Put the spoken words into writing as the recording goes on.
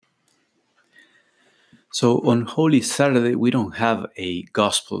So on Holy Saturday, we don't have a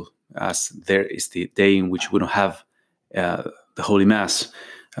gospel, as there is the day in which we don't have the Holy Mass.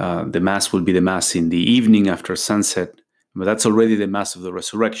 The Mass will be the Mass in the evening after sunset, but that's already the Mass of the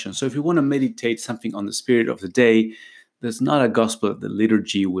Resurrection. So if you want to meditate something on the spirit of the day, there's not a gospel that the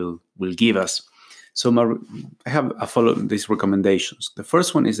liturgy will give us. So I follow these recommendations. The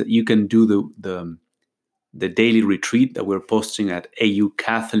first one is that you can do the daily retreat that we're posting at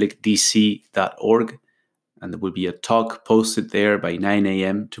aucatholicdc.org. And there will be a talk posted there by 9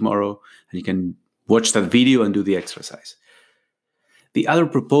 a.m. tomorrow. And you can watch that video and do the exercise. The other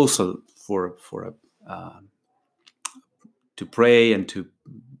proposal to pray and to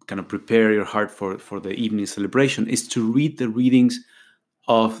kind of prepare your heart for the evening celebration is to read the readings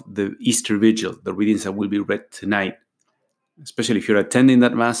of the Easter Vigil, the readings that will be read tonight. Especially if you're attending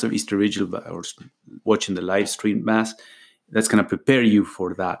that Mass of Easter Vigil or watching the live stream Mass, that's going to prepare you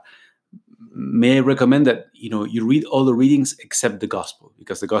for that. May I recommend that you read all the readings except the Gospel,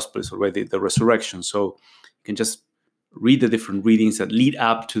 because the Gospel is already the resurrection. So you can just read the different readings that lead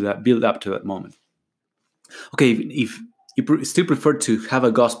up to that, build up to that moment. Okay, if you still prefer to have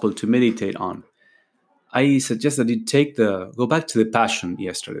a Gospel to meditate on, I suggest that you go back to the Passion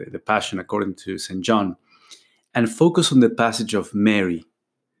yesterday, the Passion according to St. John, and focus on the passage of Mary,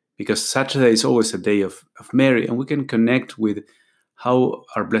 because Saturday is always a day of Mary, and we can connect with how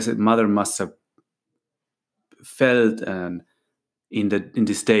our Blessed Mother must have felt and in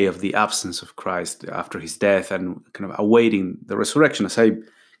this day of the absence of Christ after his death and kind of awaiting the resurrection. As I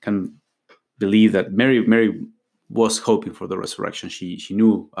can believe that Mary was hoping for the resurrection. She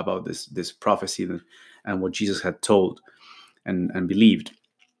knew about this prophecy and what Jesus had told and believed.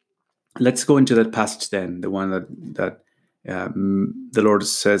 Let's go into that passage then, the one that the Lord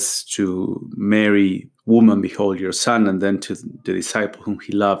says to Mary, "Woman, behold your son," and then to the disciple whom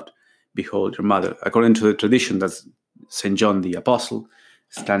he loved, "Behold your mother." According to the tradition, that's St. John the Apostle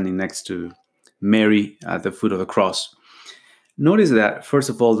standing next to Mary at the foot of the cross. Notice that, first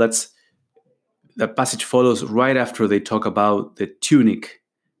of all, that passage follows right after they talk about the tunic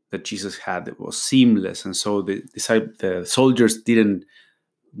that Jesus had that was seamless, and so the soldiers didn't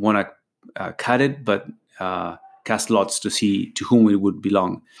want to cut it, but cast lots to see to whom it would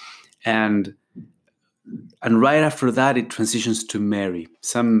belong. And right after that, it transitions to Mary.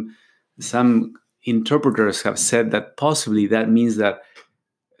 Some interpreters have said that possibly that means that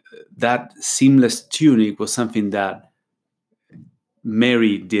seamless tunic was something that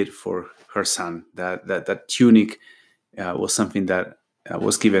Mary did for her son. That tunic was something that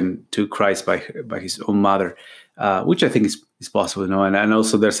was given to Christ by his own mother, which I think is possible, And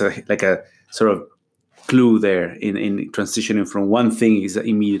also there's a sort of clue there in transitioning from one thing is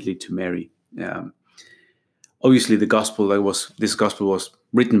immediately to Mary. Obviously, this gospel was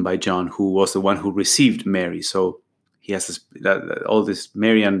written by John, who was the one who received Mary. So he has all this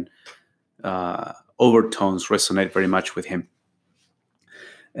Marian overtones resonate very much with him.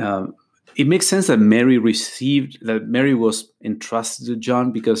 It makes sense that Mary was entrusted to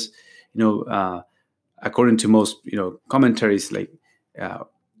John because, according to most commentaries,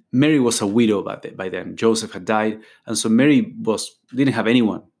 Mary was a widow by then. Joseph had died, and so Mary didn't have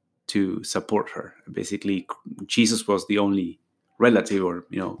anyone to support her. Basically, Jesus was the only relative, or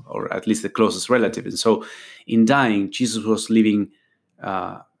at least the closest relative. And so, in dying, Jesus was leaving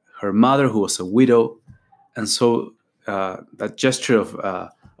her mother, who was a widow, and so that gesture of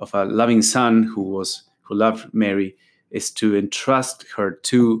a loving son who loved Mary is to entrust her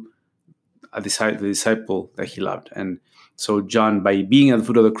to the disciple that he loved. And so John, by being at the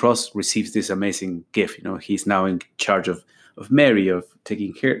foot of the cross, receives this amazing gift. He's now in charge of Mary, of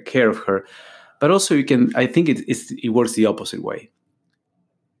taking care of her. But also I think it works the opposite way.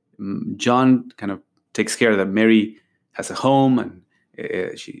 John kind of takes care that Mary has a home, and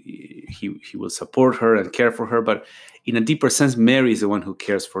he will support her and care for her. But in a deeper sense, Mary is the one who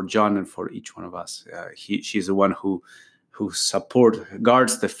cares for John and for each one of us. She's the one who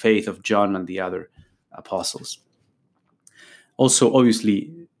guards the faith of John and the other apostles. Also, obviously,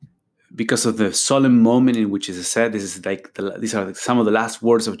 because of the solemn moment in which it is said, these are some of the last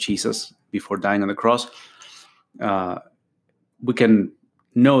words of Jesus before dying on the cross. We can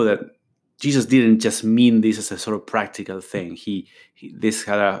know that Jesus didn't just mean this as a sort of practical thing. These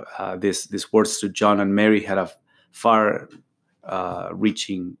words to John and Mary had a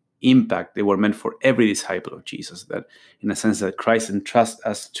far-reaching impact. They were meant for every disciple of Jesus. That, in a sense, that Christ entrusts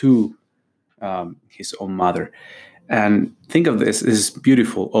us to his own mother. And think of this is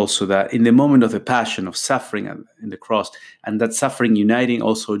beautiful also, that in the moment of the passion, of suffering in the cross, and that suffering uniting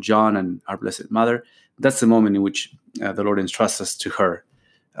also John and our Blessed Mother, that's the moment in which the Lord entrusts us to her.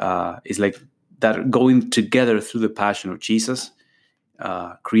 It's like that going together through the passion of Jesus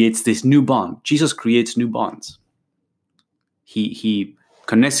creates this new bond. Jesus creates new bonds. He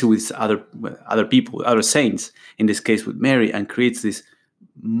connects you with other people, other saints, in this case with Mary, and creates this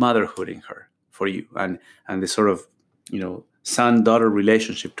motherhood in her for you, and this sort of, son-daughter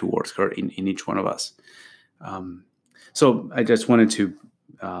relationship towards her in each one of us. So I just wanted to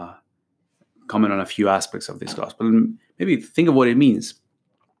comment on a few aspects of this gospel, and maybe think of what it means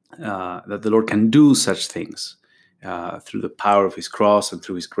that the Lord can do such things through the power of His cross and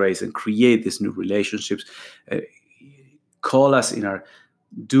through His grace, and create these new relationships. Call us in our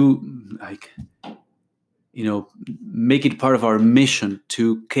make it part of our mission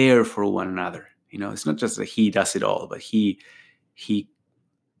to care for one another. It's not just that He does it all, but He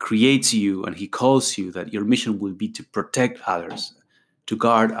creates you, and He calls you that your mission will be to protect others, to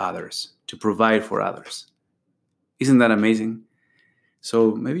guard others, to provide for others. Isn't that amazing?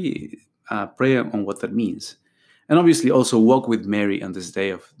 So maybe pray on what that means. And obviously also walk with Mary on this day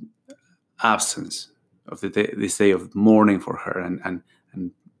of absence, of this day of mourning for her, and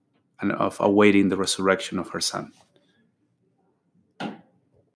of awaiting the resurrection of her Son.